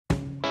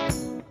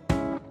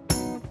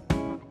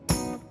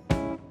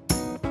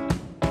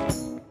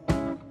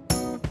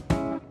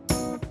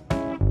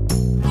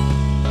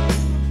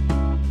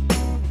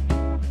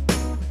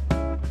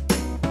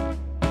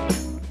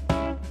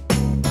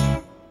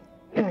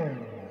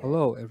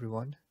Hello,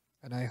 everyone,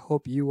 and I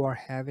hope you are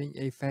having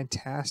a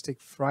fantastic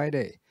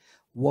Friday.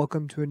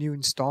 Welcome to a new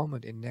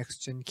installment in Next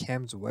Gen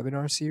Cam's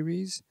webinar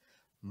series.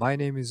 My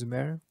name is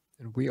Umair,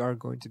 and we are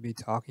going to be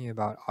talking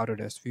about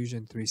Autodesk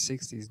Fusion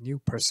 360's new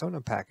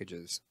persona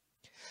packages.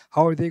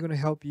 How are they going to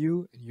help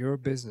you and your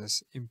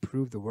business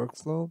improve the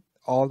workflow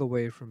all the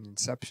way from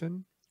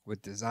inception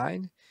with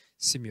design,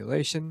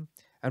 simulation,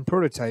 and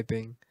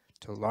prototyping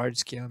to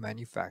large-scale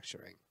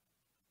manufacturing?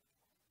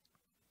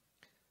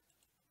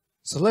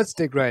 So let's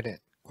dig right in.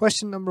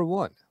 Question number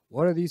one,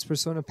 what are these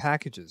persona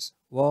packages?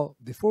 Well,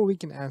 before we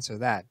can answer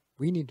that,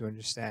 we need to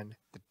understand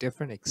the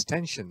different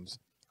extensions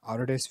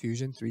Autodesk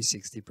Fusion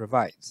 360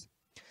 provides.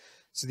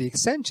 So the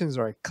extensions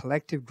are a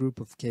collective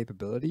group of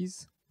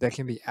capabilities that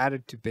can be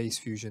added to base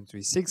Fusion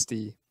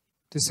 360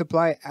 to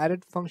supply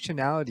added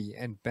functionality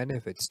and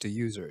benefits to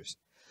users.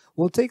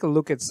 We'll take a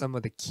look at some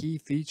of the key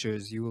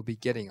features you will be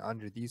getting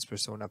under these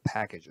persona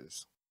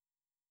packages.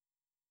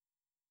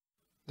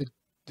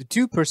 The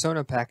two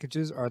persona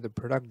packages are the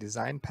product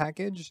design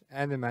package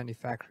and the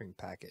manufacturing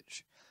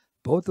package,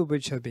 both of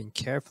which have been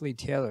carefully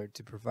tailored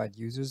to provide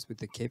users with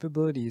the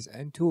capabilities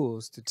and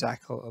tools to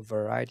tackle a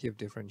variety of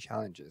different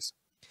challenges.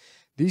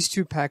 These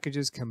two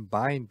packages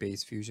combine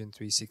Base Fusion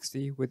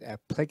 360 with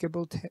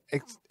applicable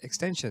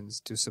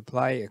extensions to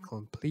supply a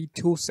complete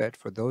toolset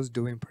for those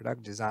doing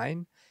product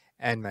design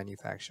and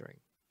manufacturing.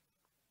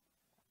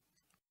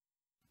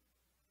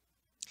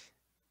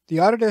 The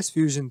Autodesk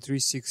Fusion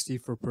 360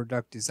 for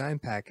Product Design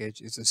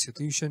package is a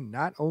solution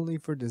not only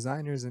for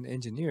designers and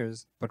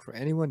engineers, but for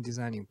anyone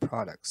designing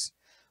products.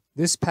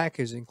 This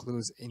package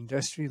includes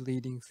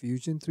industry-leading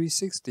Fusion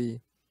 360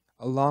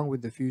 along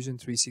with the Fusion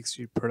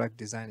 360 Product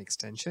Design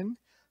extension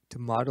to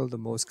model the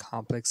most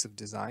complex of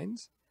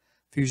designs,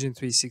 Fusion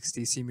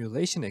 360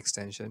 Simulation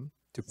extension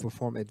to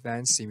perform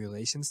advanced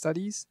simulation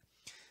studies,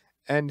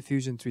 and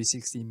Fusion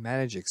 360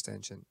 Manage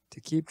extension to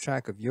keep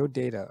track of your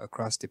data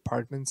across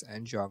departments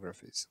and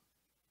geographies.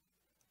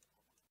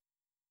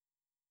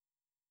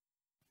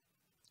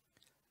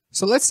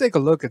 So let's take a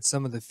look at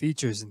some of the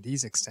features in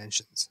these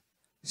extensions.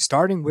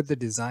 Starting with the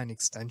design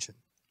extension.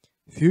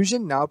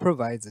 Fusion now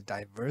provides a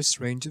diverse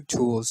range of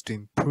tools to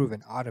improve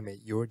and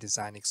automate your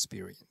design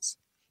experience.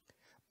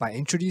 By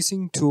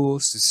introducing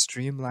tools to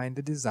streamline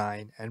the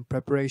design and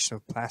preparation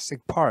of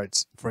plastic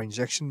parts for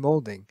injection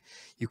molding,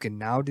 you can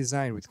now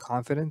design with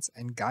confidence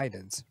and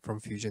guidance from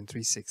Fusion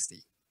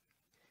 360.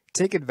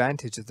 Take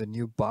advantage of the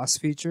new Boss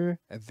feature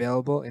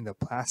available in the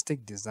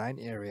plastic design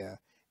area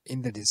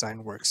in the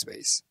design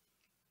workspace.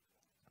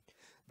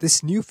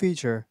 This new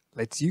feature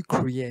lets you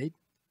create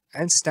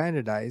and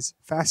standardize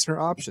fastener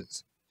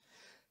options.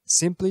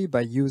 Simply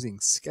by using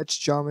sketch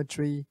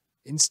geometry,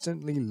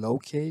 instantly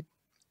locate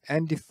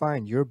and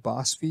define your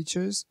boss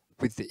features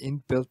with the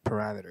inbuilt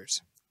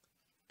parameters.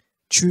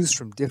 Choose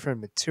from different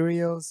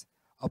materials,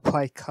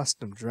 apply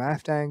custom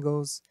draft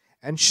angles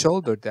and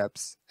shoulder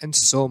depths, and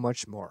so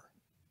much more.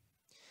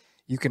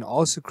 You can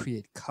also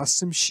create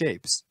custom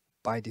shapes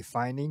by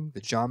defining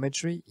the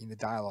geometry in the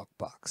dialog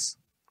box.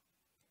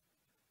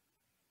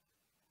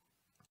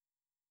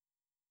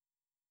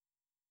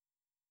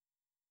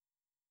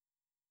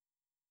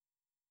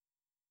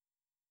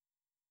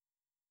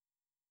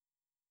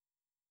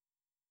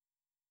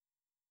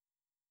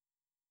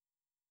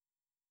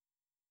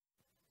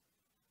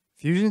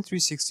 Fusion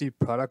 360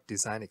 Product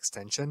Design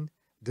Extension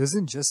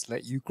doesn't just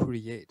let you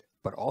create,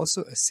 but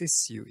also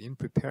assists you in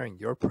preparing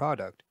your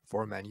product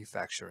for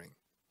manufacturing.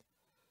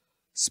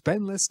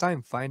 Spend less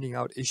time finding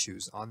out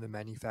issues on the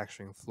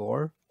manufacturing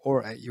floor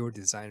or at your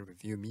design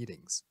review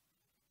meetings.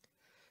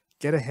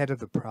 Get ahead of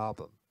the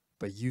problem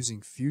by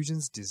using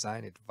Fusion's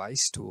Design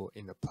Advice tool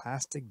in the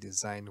Plastic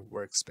Design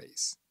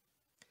workspace.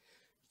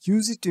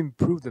 Use it to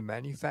improve the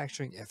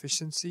manufacturing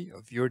efficiency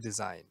of your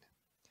design.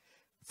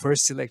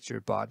 First select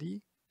your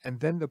body and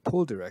then the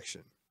pull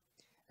direction,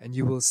 and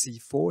you will see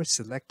 4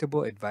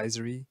 selectable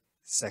advisory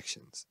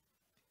sections: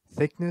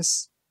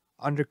 thickness,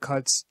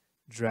 undercuts,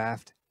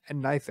 draft,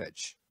 and knife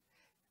edge.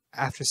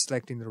 After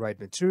selecting the right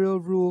material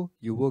rule,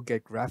 you will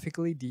get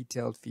graphically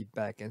detailed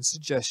feedback and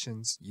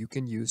suggestions you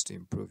can use to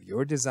improve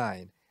your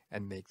design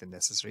and make the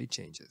necessary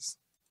changes.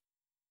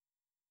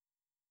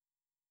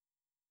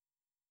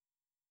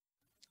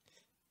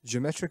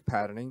 Geometric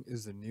patterning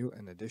is the new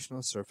and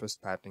additional surface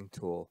patterning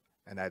tool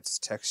and adds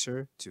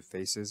texture to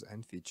faces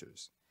and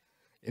features.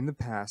 In the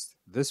past,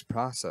 this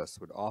process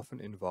would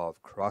often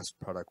involve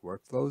cross-product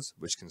workflows,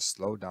 which can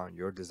slow down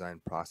your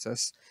design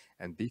process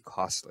and be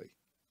costly.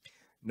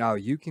 Now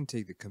you can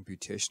take the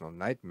computational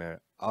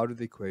nightmare out of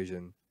the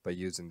equation by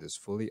using this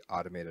fully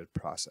automated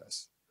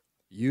process.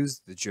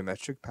 Use the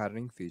geometric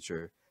patterning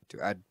feature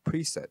to add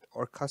preset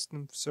or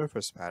custom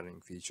surface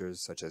patterning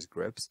features such as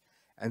grips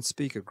and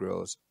speaker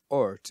grills,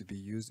 or to be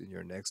used in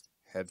your next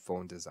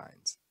headphone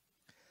designs.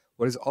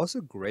 What is also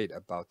great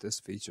about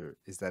this feature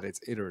is that it's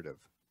iterative.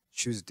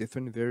 Choose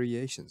different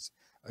variations,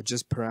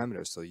 adjust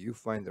parameters so you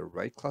find the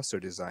right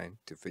cluster design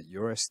to fit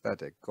your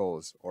aesthetic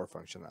goals or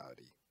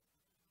functionality.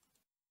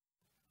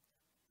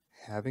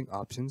 Having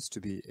options to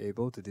be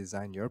able to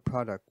design your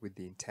product with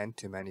the intent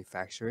to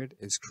manufacture it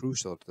is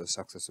crucial to the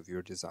success of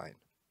your design.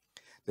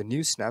 The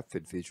new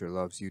SnapFit feature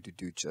allows you to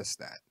do just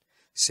that.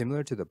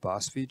 Similar to the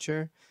Boss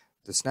feature,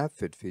 the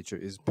SnapFit feature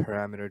is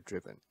parameter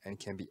driven and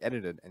can be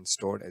edited and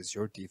stored as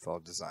your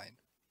default design.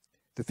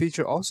 The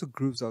feature also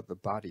grooves out the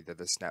body that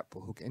the snap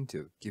will hook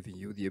into, giving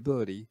you the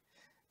ability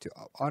to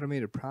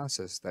automate a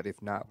process that,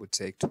 if not, would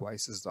take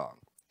twice as long.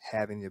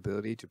 Having the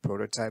ability to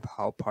prototype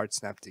how parts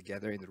snap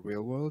together in the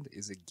real world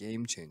is a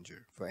game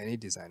changer for any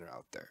designer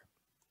out there.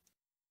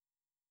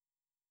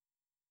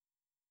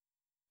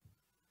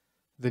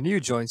 The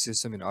new joint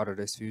system in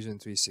Autodesk Fusion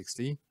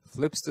 360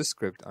 flips the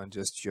script on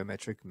just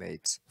geometric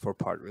mates for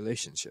part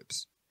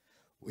relationships.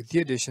 With the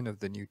addition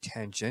of the new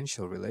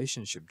tangential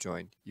relationship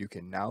joint, you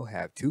can now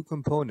have two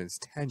components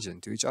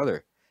tangent to each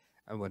other,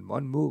 and when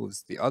one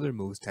moves, the other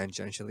moves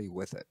tangentially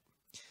with it.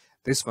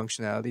 This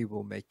functionality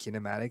will make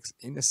kinematics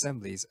in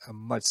assemblies a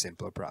much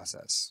simpler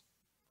process.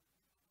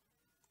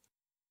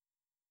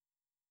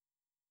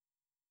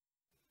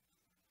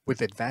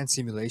 With advanced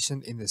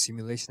simulation in the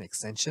simulation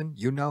extension,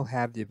 you now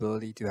have the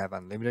ability to have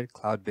unlimited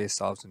cloud-based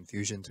solves in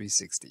Fusion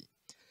 360.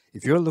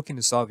 If you're looking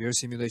to solve your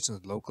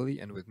simulations locally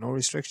and with no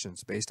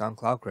restrictions based on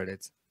cloud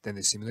credits, then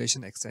the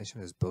simulation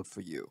extension is built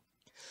for you.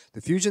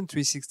 The Fusion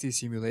 360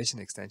 simulation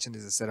extension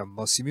is a set of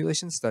most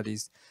simulation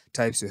studies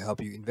types to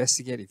help you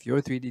investigate if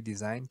your 3D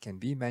design can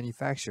be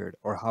manufactured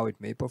or how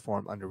it may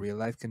perform under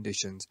real-life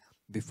conditions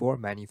before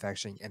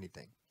manufacturing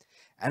anything.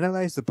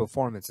 Analyze the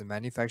performance and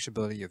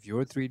manufacturability of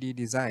your 3D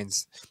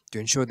designs to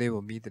ensure they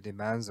will meet the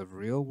demands of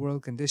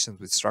real-world conditions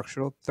with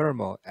structural,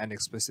 thermal, and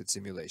explicit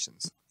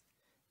simulations.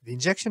 The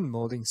injection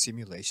molding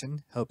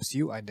simulation helps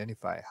you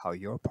identify how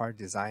your part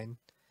design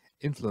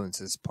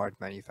influences part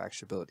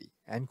manufacturability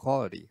and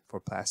quality for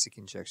plastic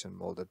injection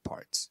molded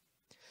parts.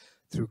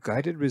 Through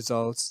guided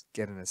results,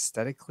 get an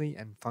aesthetically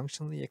and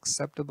functionally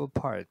acceptable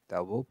part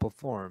that will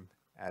perform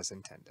as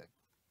intended.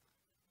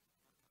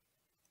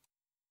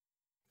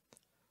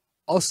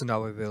 Also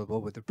now available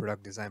with the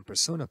Product Design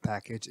Persona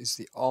package is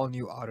the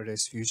all-new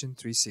Autodesk Fusion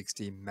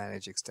 360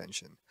 Manage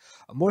extension,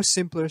 a more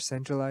simpler,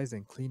 centralized,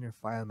 and cleaner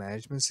file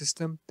management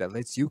system that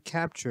lets you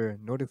capture,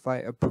 notify,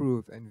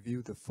 approve, and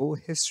view the full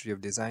history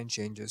of design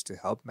changes to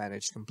help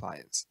manage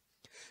compliance.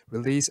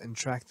 Release and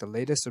track the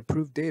latest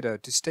approved data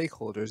to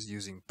stakeholders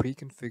using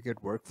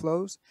pre-configured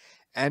workflows,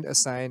 and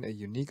assign a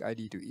unique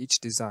ID to each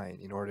design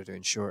in order to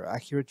ensure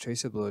accurate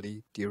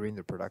traceability during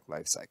the product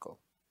lifecycle.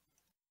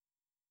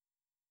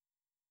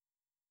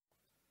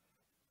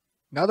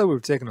 Now that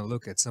we've taken a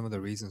look at some of the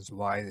reasons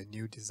why the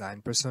new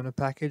Design Persona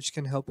package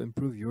can help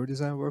improve your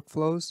design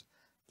workflows,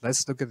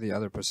 let's look at the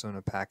other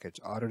Persona package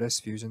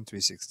Autodesk Fusion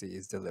 360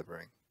 is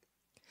delivering.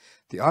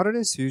 The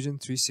Autodesk Fusion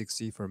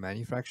 360 for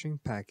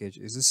Manufacturing package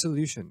is a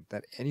solution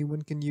that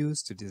anyone can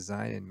use to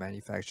design and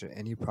manufacture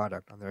any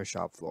product on their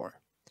shop floor.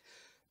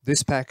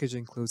 This package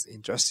includes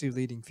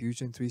industry-leading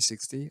Fusion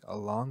 360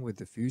 along with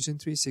the Fusion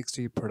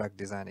 360 Product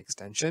Design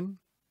Extension,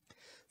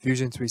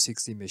 Fusion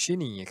 360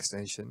 Machining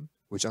Extension,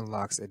 which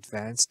unlocks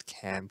advanced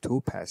CAM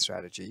toolpath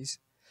strategies,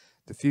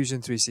 the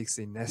Fusion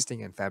 360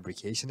 Nesting and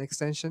Fabrication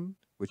Extension,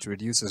 which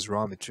reduces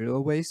raw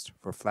material waste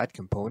for flat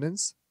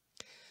components,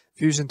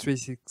 Fusion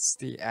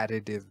 360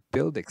 Additive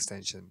Build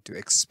Extension to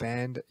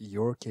expand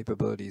your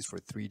capabilities for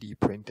 3D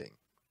printing,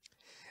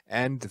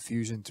 and the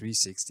Fusion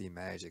 360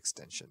 Manage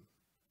Extension.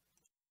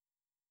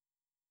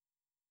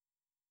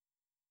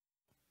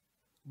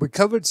 We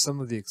covered some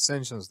of the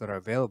extensions that are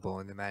available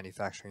in the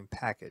manufacturing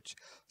package,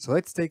 so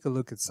let's take a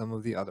look at some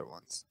of the other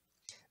ones.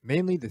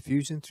 Mainly the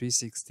Fusion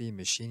 360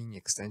 Machining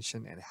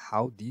Extension and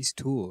how these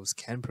tools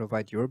can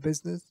provide your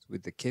business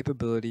with the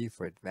capability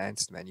for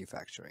advanced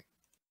manufacturing.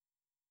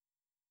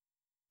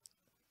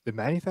 The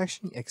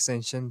manufacturing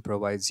extension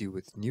provides you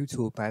with new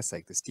toolpaths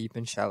like the Steep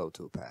and Shallow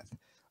toolpath,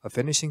 a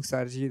finishing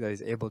strategy that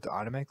is able to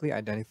automatically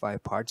identify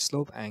part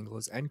slope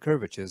angles and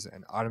curvatures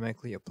and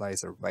automatically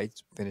applies the right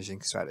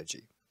finishing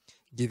strategy,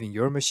 giving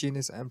your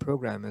machinists and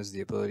programmers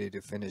the ability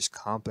to finish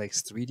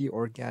complex 3D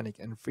organic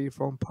and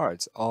freeform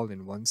parts all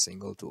in one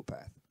single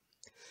toolpath.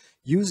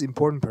 Use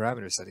important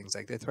parameter settings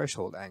like the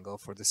threshold angle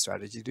for the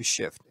strategy to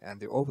shift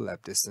and the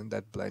overlap distance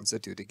that blends the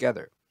two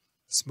together.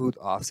 Smooth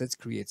offsets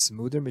create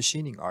smoother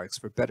machining arcs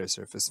for better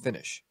surface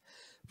finish.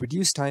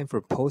 Reduce time for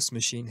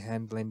post-machine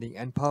hand blending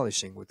and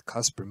polishing with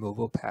cusp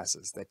removal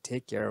passes that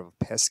take care of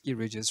pesky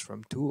ridges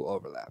from tool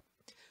overlap.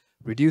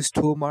 Reduce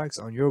tool marks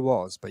on your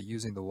walls by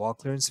using the wall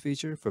clearance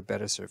feature for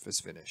better surface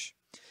finish.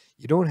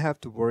 You don't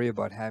have to worry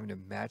about having to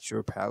match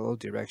your parallel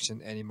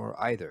direction anymore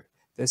either.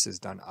 This is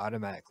done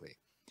automatically.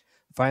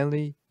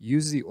 Finally,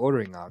 use the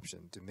ordering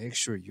option to make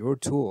sure your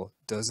tool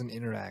doesn't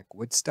interact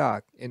with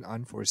stock in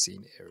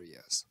unforeseen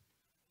areas.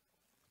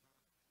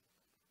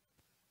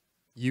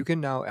 You can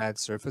now add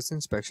surface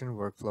inspection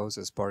workflows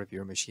as part of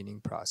your machining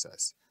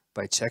process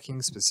by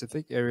checking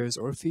specific areas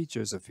or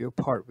features of your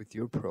part with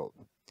your probe.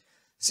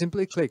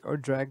 Simply click or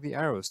drag the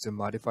arrows to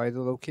modify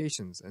the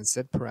locations and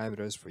set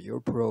parameters for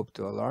your probe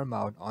to alarm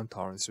out on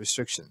tolerance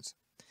restrictions.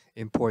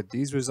 Import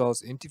these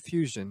results into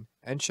Fusion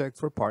and check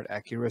for part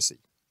accuracy.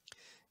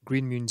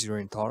 Green means zero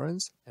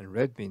intolerance, and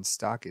red means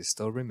stock is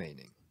still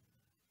remaining.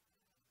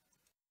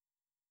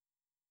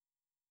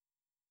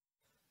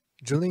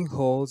 Drilling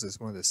holes is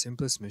one of the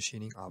simplest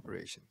machining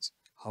operations.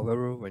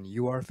 However, when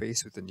you are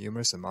faced with a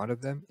numerous amount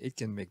of them, it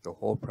can make the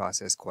whole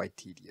process quite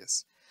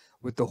tedious.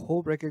 With the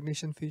hole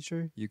recognition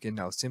feature, you can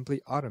now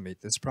simply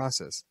automate this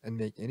process and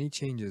make any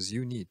changes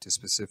you need to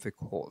specific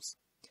holes.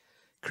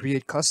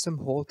 Create custom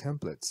hole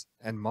templates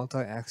and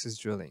multi-axis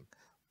drilling,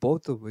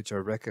 both of which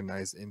are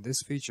recognized in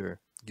this feature,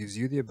 gives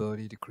you the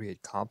ability to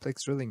create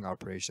complex drilling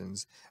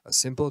operations, a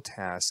simple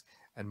task,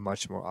 and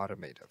much more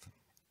automative.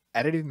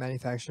 Additive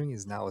manufacturing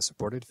is now a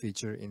supported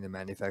feature in the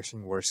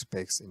manufacturing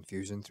workspace in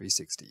Fusion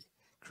 360.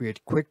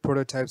 Create quick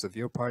prototypes of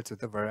your parts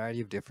with a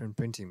variety of different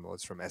printing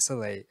modes from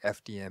SLA,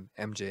 FDM,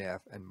 MJF,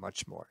 and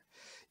much more.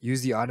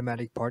 Use the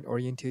automatic part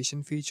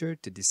orientation feature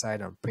to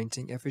decide on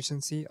printing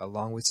efficiency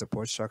along with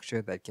support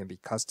structure that can be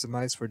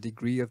customized for a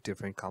degree of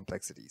different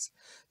complexities.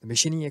 The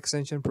machining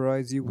extension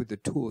provides you with the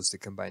tools to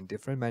combine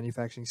different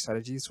manufacturing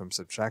strategies from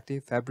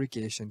subtractive,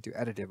 fabrication to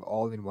additive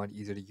all in one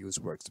easy-to-use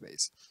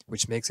workspace,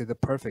 which makes it the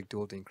perfect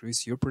tool to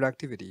increase your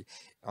productivity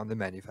on the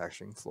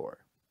manufacturing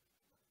floor.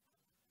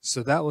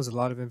 So that was a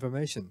lot of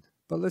information,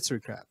 but let's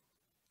recap.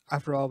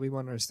 After all, we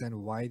want to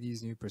understand why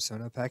these new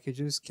persona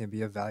packages can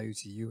be of value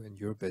to you and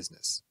your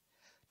business.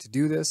 To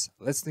do this,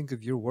 let's think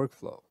of your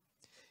workflow.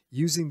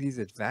 Using these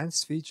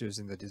advanced features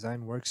in the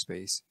design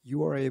workspace,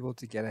 you are able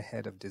to get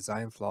ahead of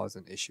design flaws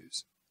and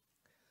issues.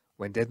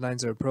 When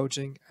deadlines are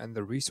approaching and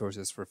the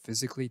resources for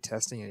physically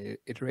testing and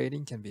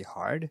iterating can be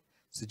hard,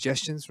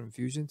 suggestions from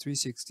Fusion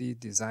 360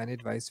 Design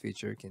Advice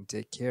feature can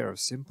take care of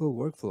simple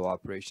workflow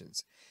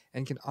operations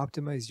and can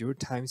optimize your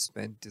time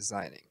spent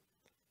designing.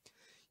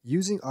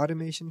 Using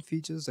automation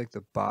features like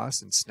the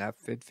Boss and Snap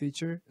Fit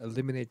feature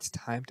eliminates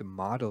time to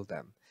model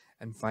them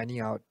and finding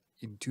out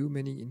in too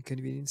many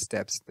inconvenient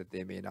steps that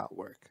they may not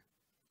work.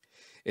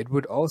 It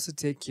would also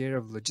take care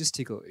of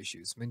logistical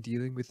issues when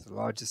dealing with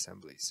large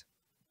assemblies.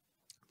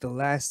 The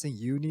last thing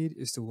you need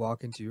is to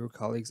walk into your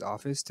colleague's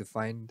office to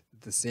find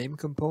the same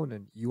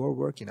component you are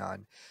working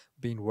on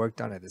being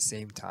worked on at the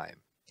same time,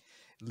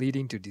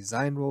 leading to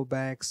design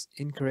rollbacks,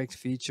 incorrect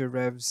feature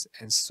revs,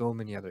 and so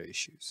many other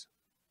issues.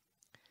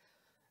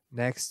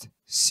 Next,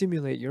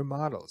 simulate your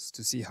models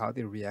to see how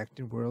they react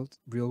in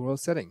real-world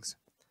settings.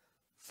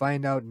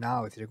 Find out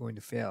now if they're going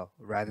to fail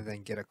rather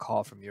than get a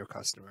call from your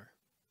customer.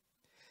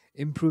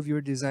 Improve your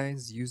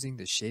designs using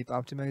the shape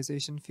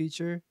optimization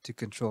feature to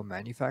control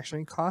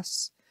manufacturing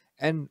costs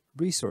and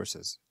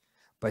resources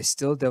by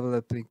still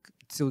developing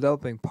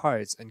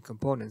parts and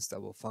components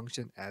that will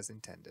function as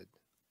intended.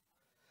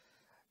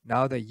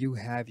 Now that you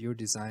have your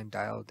design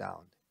dialed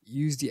down,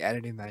 use the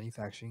additive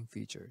manufacturing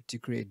feature to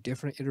create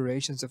different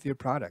iterations of your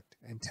product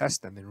and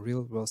test them in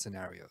real-world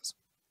scenarios.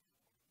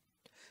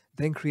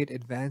 Then create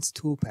advanced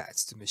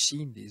toolpaths to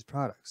machine these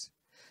products.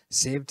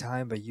 Save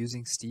time by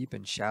using steep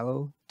and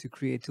shallow to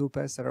create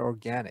toolpaths that are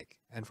organic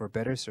and for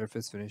better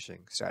surface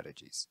finishing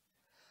strategies.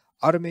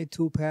 Automate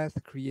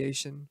toolpath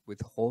creation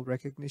with hole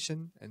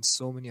recognition and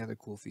so many other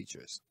cool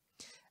features.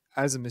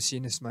 As a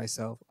machinist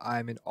myself, I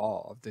am in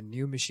awe of the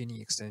new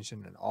machining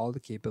extension and all the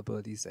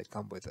capabilities that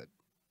come with it.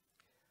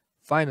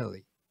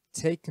 Finally,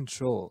 take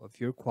control of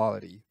your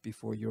quality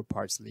before your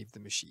parts leave the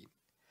machine.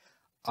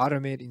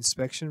 Automate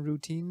inspection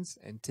routines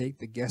and take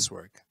the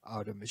guesswork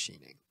out of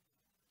machining.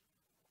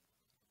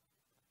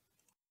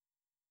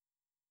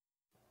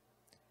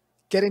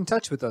 Get in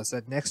touch with us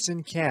at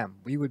NextGen Cam.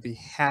 We would be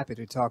happy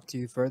to talk to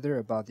you further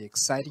about the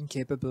exciting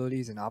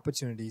capabilities and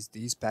opportunities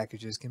these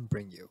packages can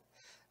bring you.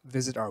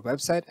 Visit our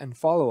website and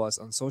follow us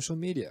on social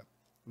media.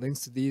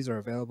 Links to these are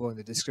available in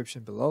the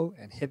description below,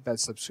 and hit that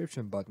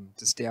subscription button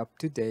to stay up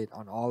to date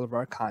on all of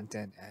our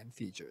content and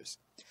features.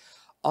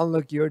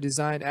 Unlock your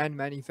design and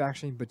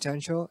manufacturing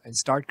potential and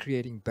start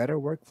creating better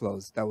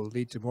workflows that will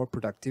lead to more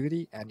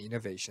productivity and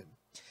innovation.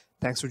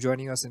 Thanks for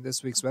joining us in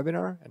this week's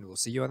webinar, and we'll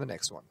see you on the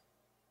next one.